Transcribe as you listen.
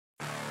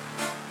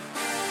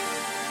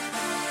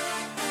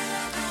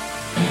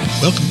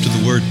Welcome to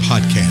the Word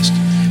Podcast.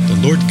 The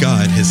Lord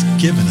God has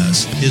given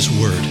us His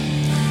Word.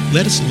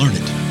 Let us learn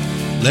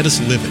it. Let us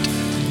live it.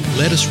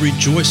 Let us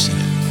rejoice in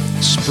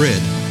it.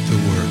 Spread the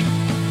Word.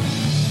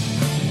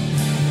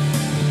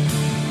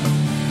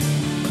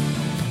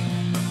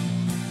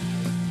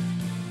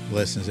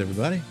 Blessings,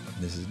 everybody.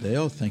 This is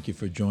Dale. Thank you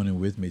for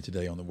joining with me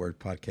today on the Word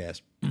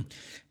Podcast.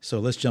 So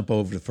let's jump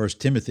over to 1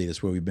 Timothy.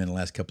 That's where we've been the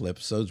last couple of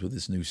episodes with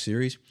this new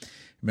series.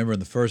 Remember in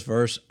the first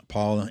verse,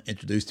 Paul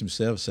introduced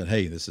himself, said,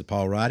 hey, this is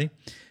Paul writing.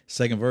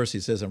 Second verse, he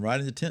says, I'm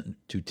writing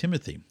to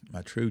Timothy,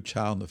 my true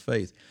child in the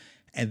faith.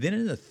 And then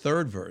in the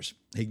third verse,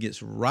 he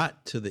gets right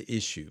to the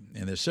issue.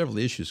 And there's several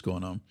issues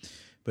going on,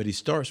 but he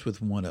starts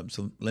with one of them.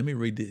 So let me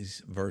read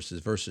these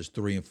verses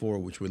 3 and 4,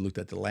 which we looked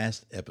at the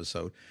last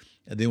episode,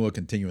 and then we'll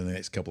continue in the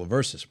next couple of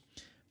verses.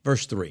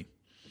 Verse 3,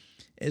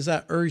 as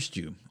I urged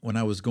you when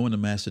I was going to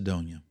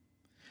Macedonia,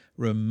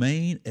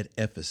 remain at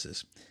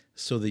Ephesus,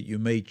 so that you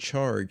may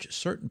charge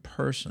certain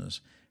persons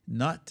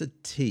not to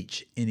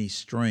teach any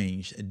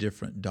strange and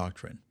different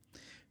doctrine,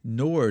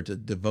 nor to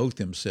devote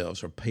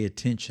themselves or pay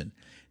attention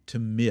to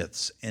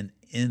myths and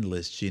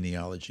endless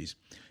genealogies,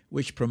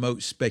 which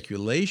promote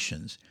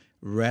speculations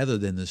rather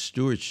than the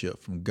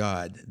stewardship from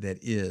God that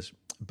is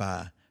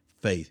by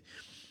faith.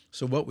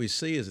 So what we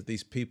see is that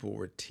these people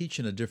were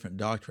teaching a different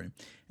doctrine,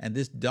 and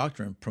this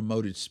doctrine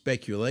promoted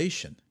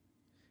speculation.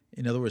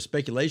 In other words,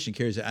 speculation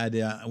carries the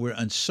idea we're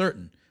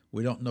uncertain.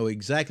 We don't know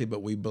exactly,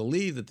 but we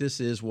believe that this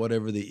is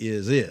whatever the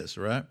is,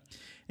 right?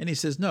 And he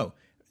says, no,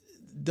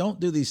 don't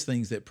do these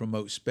things that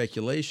promote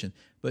speculation,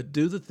 but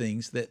do the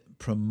things that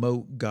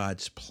promote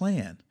God's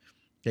plan.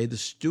 Okay, the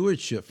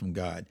stewardship from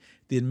God,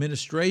 the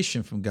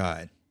administration from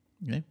God,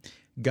 okay?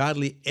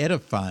 Godly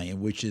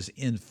edifying, which is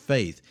in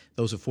faith.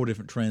 Those are 4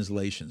 different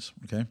translations,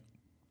 okay,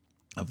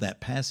 of that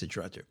passage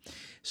right there.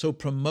 So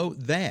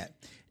promote that.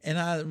 And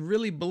I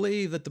really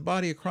believe that the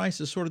body of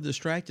Christ is sort of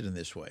distracted in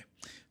this way.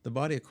 The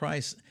body of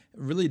Christ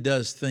really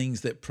does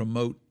things that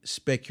promote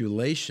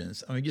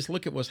speculations. I mean, just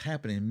look at what's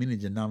happening in many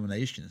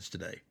denominations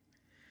today.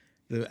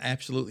 The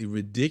absolutely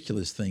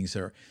ridiculous things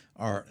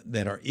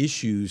that are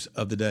issues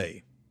of the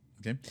day.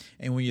 Okay,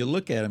 and when you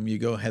look at them, you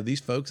go, have these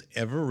folks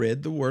ever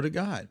read the Word of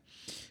God?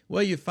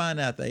 Well, you find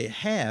out they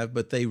have,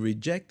 but they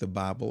reject the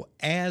Bible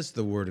as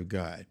the Word of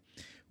God.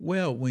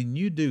 Well, when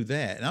you do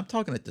that, and I'm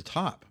talking at the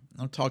top,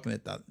 I'm talking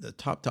at the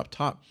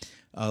top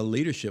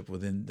leadership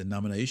within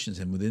denominations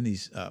and within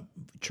these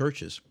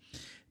churches,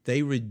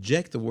 they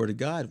reject the Word of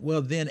God.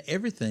 Well, then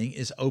everything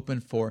is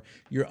open for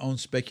your own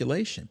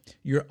speculation,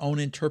 your own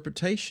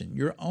interpretation,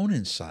 your own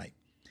insight.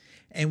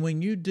 And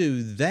when you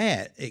do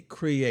that, it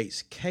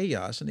creates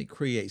chaos and it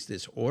creates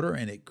disorder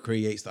and it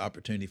creates the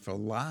opportunity for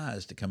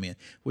lies to come in,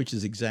 which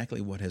is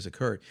exactly what has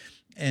occurred.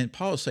 And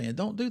Paul is saying,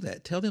 don't do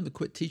that. Tell them to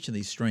quit teaching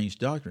these strange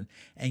doctrines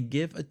and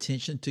give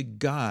attention to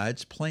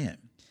God's plan.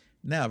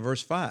 Now,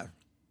 verse 5,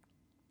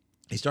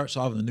 he starts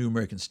off in the New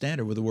American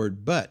Standard with the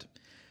word but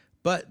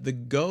the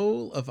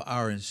goal of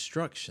our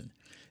instruction.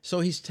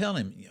 So he's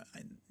telling him,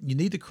 you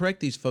need to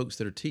correct these folks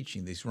that are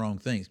teaching these wrong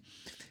things,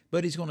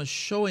 but he's going to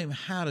show him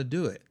how to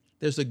do it.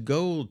 There's a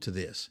goal to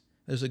this.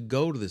 There's a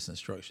goal to this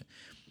instruction.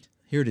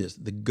 Here it is.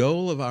 The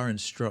goal of our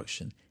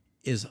instruction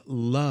is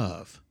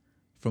love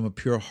from a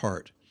pure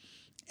heart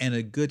and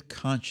a good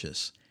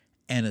conscience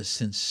and a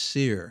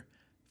sincere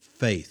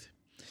faith.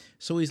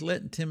 So he's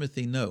letting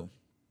Timothy know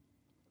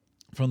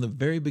from the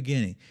very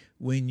beginning,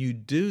 when you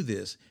do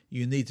this,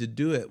 you need to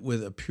do it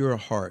with a pure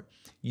heart.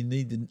 You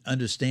need to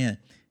understand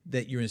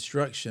that your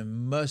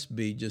instruction must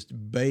be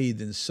just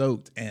bathed and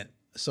soaked and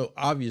so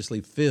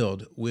obviously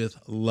filled with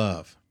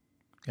love.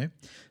 Okay?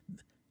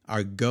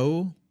 Our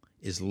goal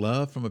is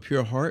love from a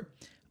pure heart,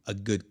 a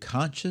good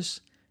conscience,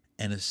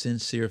 and a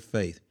sincere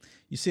faith.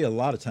 You see a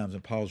lot of times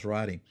in Paul's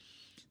writing,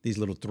 these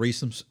little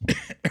threesomes.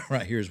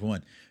 Right here's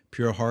one.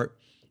 Pure heart,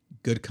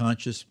 good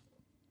conscience,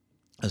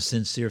 a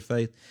sincere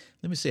faith.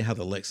 Let me see how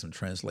the Lexham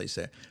translates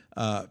that.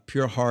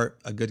 Pure heart,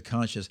 a good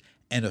conscience,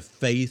 and a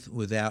faith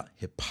without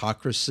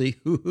hypocrisy.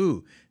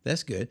 Hoo-hoo,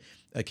 that's good.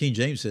 King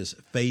James says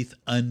faith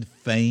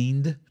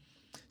unfeigned.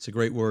 It's a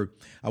great word.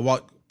 I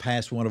walked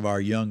past one of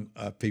our young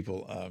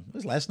people, it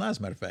was last night as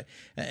a matter of fact,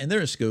 and they're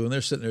in school and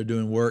they're sitting there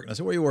doing work. And I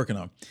said, what are you working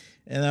on?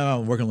 And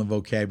I'm working on the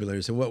vocabulary.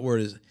 I said, what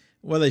word is it?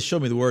 Well, they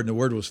showed me the word, and the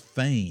word was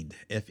feigned,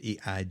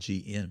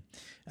 F-E-I-G-N.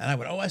 And I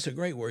went, oh, that's a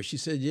great word. She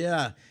said,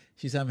 yeah.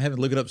 She said, I'm having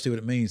to look it up to see what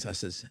it means. I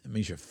said, it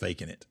means you're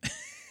faking it.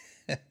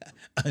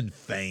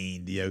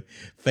 Unfeigned,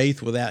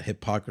 faith without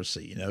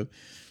hypocrisy,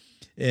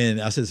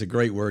 And I said, it's a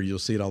great word. You'll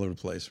see it all over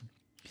the place.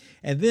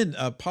 And then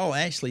Paul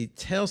actually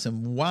tells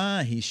him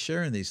why he's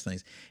sharing these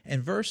things.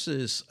 And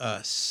verses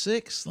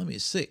 6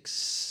 and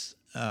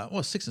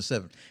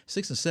 7.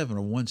 6 and 7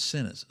 are one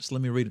sentence. So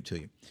let me read it to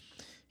you.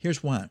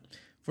 Here's why.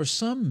 For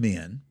some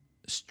men,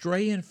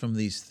 straying from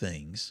these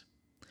things,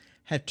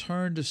 have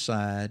turned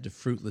aside to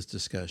fruitless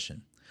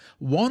discussion,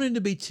 wanting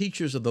to be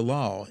teachers of the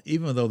law,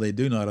 even though they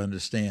do not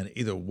understand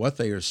either what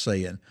they are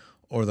saying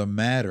or the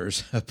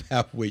matters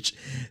about which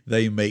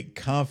they make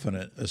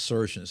confident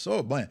assertions.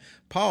 So, man,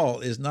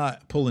 Paul is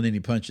not pulling any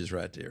punches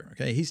right there,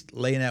 okay? He's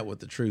laying out what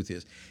the truth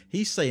is.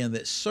 He's saying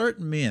that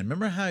certain men,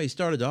 remember how he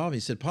started off?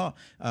 He said,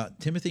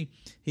 Timothy,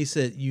 he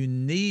said, you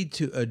need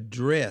to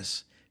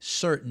address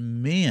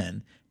certain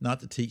men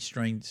not to teach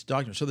strange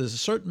doctrines. So there's a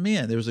certain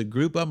men, there was a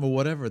group of them or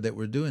whatever that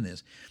were doing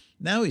this.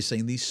 Now he's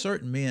saying these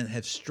certain men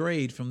have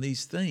strayed from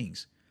these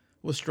things.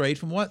 Well, strayed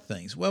from what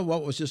things? Well,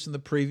 what was just in the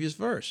previous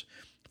verse?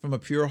 From a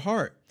pure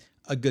heart,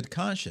 a good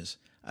conscience,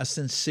 a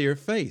sincere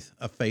faith,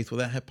 a faith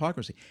without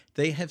hypocrisy.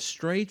 They have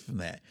strayed from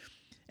that.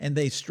 And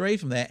they strayed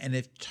from that and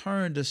have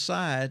turned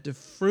aside to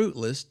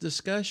fruitless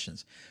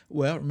discussions.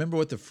 Well, remember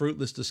what the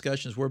fruitless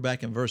discussions were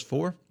back in verse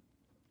 4?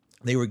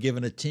 They were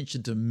given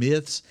attention to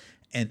myths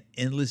and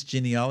endless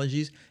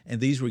genealogies,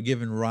 and these were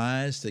given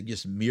rise to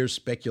just mere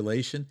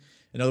speculation.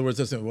 In other words,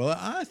 they said, well,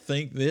 I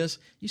think this.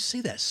 You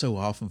see that so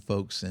often,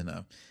 folks, in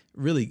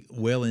really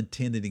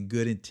well-intended and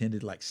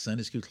good-intended, like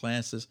Sunday school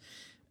classes.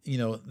 You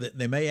know,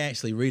 they may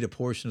actually read a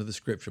portion of the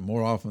scripture.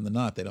 More often than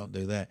not, they don't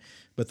do that.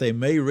 But they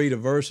may read a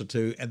verse or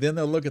two, and then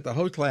they'll look at the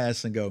whole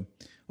class and go,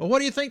 well, what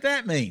do you think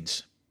that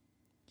means?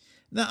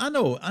 Now, I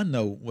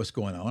know what's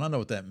going on. I know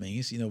what that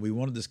means. You know, we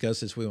want to discuss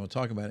this. We want to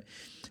talk about it.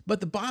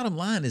 But the bottom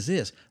line is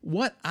this.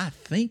 What I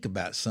think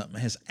about something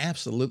has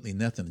absolutely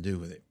nothing to do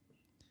with it.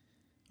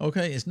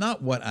 Okay, it's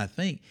not what I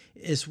think.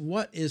 It's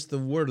what is the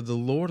word of the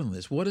Lord on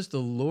this. What is the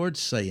Lord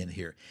saying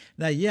here?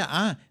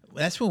 Now,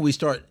 that's when we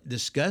start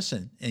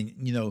discussing, and,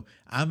 you know,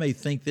 I may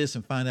think this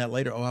and find out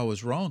later, I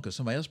was wrong because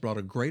somebody else brought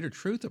a greater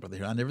truth up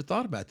there. I never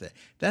thought about that.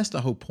 That's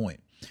the whole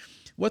point.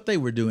 What they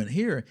were doing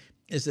here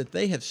is that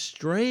they have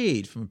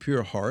strayed from a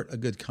pure heart, a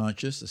good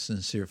conscience, a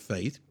sincere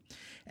faith,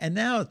 and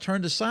now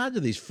turned aside to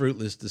these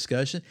fruitless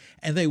discussions,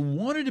 and they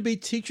wanted to be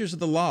teachers of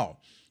the law.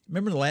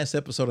 Remember in the last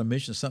episode I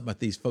mentioned something about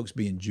these folks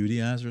being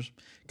Judaizers,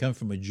 coming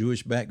from a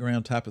Jewish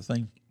background type of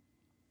thing,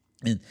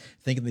 and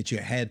thinking that you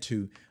had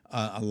to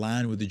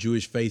align with the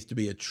Jewish faith to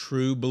be a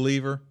true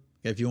believer.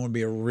 If you want to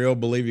be a real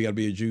believer, you got to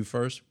be a Jew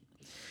first.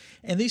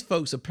 And these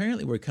folks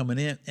apparently were coming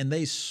in, and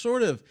they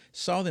sort of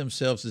saw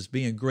themselves as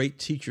being great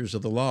teachers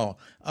of the law.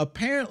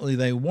 Apparently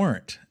they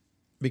weren't,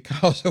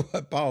 because of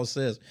what Paul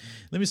says.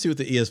 Let me see what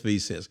the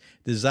ESV says.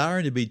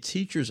 Desiring to be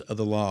teachers of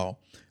the law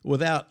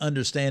without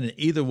understanding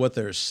either what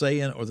they're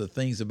saying or the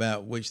things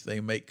about which they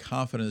make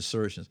confident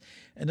assertions.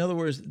 In other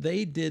words,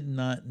 they did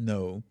not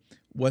know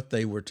what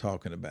they were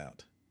talking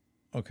about.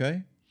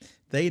 Okay?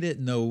 They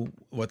didn't know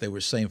what they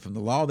were saying from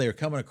the law. They were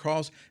coming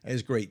across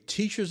as great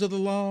teachers of the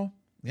law,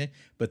 okay?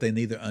 But they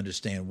neither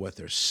understand what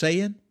they're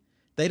saying.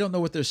 They don't know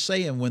what they're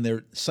saying when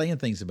they're saying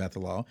things about the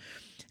law.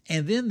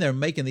 And then they're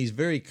making these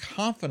very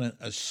confident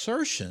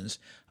assertions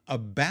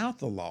about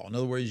the law. In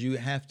other words, you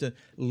have to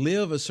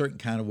live a certain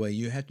kind of way.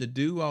 You have to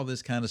do all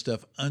this kind of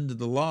stuff under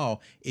the law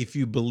if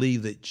you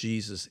believe that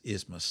Jesus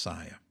is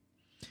Messiah.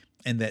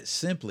 And that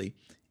simply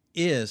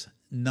is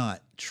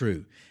not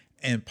true.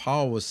 And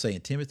Paul was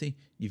saying, Timothy,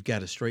 you've got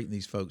to straighten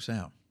these folks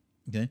out.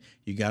 Okay?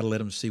 You got to let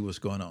them see what's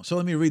going on. So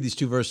let me read these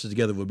two verses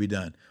together. We'll be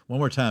done. One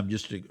more time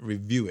just to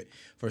review it.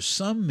 For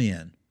some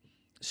men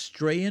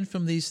straying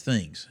from these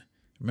things,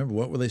 remember,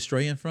 what were they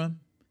straying from?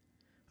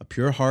 A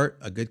pure heart,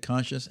 a good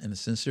conscience, and a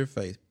sincere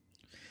faith.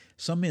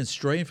 Some men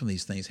straying from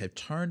these things have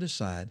turned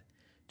aside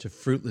to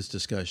fruitless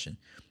discussion,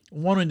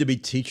 wanting to be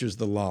teachers of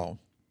the law,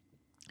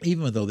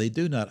 even though they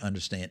do not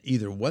understand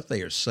either what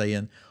they are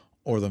saying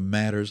or the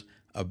matters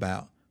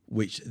about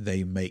which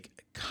they make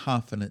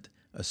confident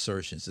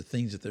assertions, the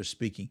things that they're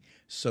speaking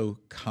so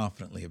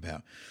confidently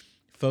about.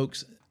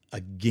 Folks,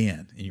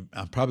 again, and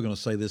I'm probably going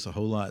to say this a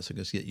whole lot, so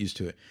let's get used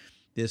to it.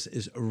 This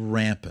is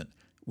rampant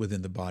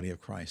within the body of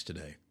Christ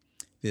today.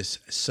 This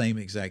same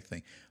exact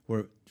thing,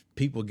 where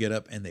people get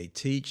up and they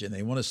teach and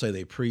they want to say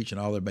they preach,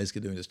 and all they're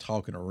basically doing is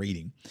talking or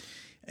reading.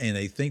 And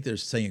they think they're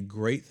saying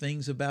great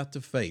things about the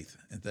faith,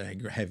 and they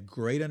have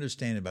great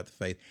understanding about the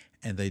faith,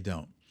 and they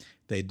don't.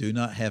 They do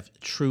not have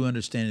true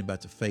understanding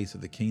about the faith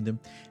of the kingdom,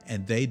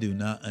 and they do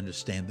not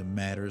understand the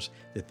matters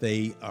that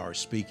they are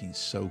speaking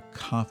so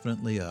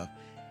confidently of.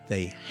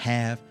 They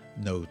have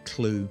no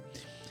clue,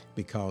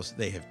 because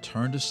they have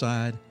turned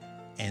aside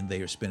and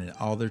they are spending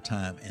all their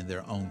time in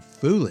their own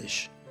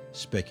foolish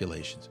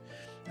speculations.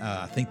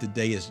 I think the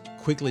day is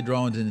quickly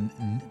drawing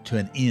to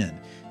an end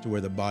to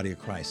where the body of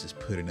Christ is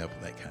putting up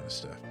with that kind of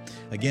stuff.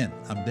 Again,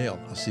 I'm Dale.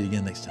 I'll see you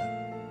again next time.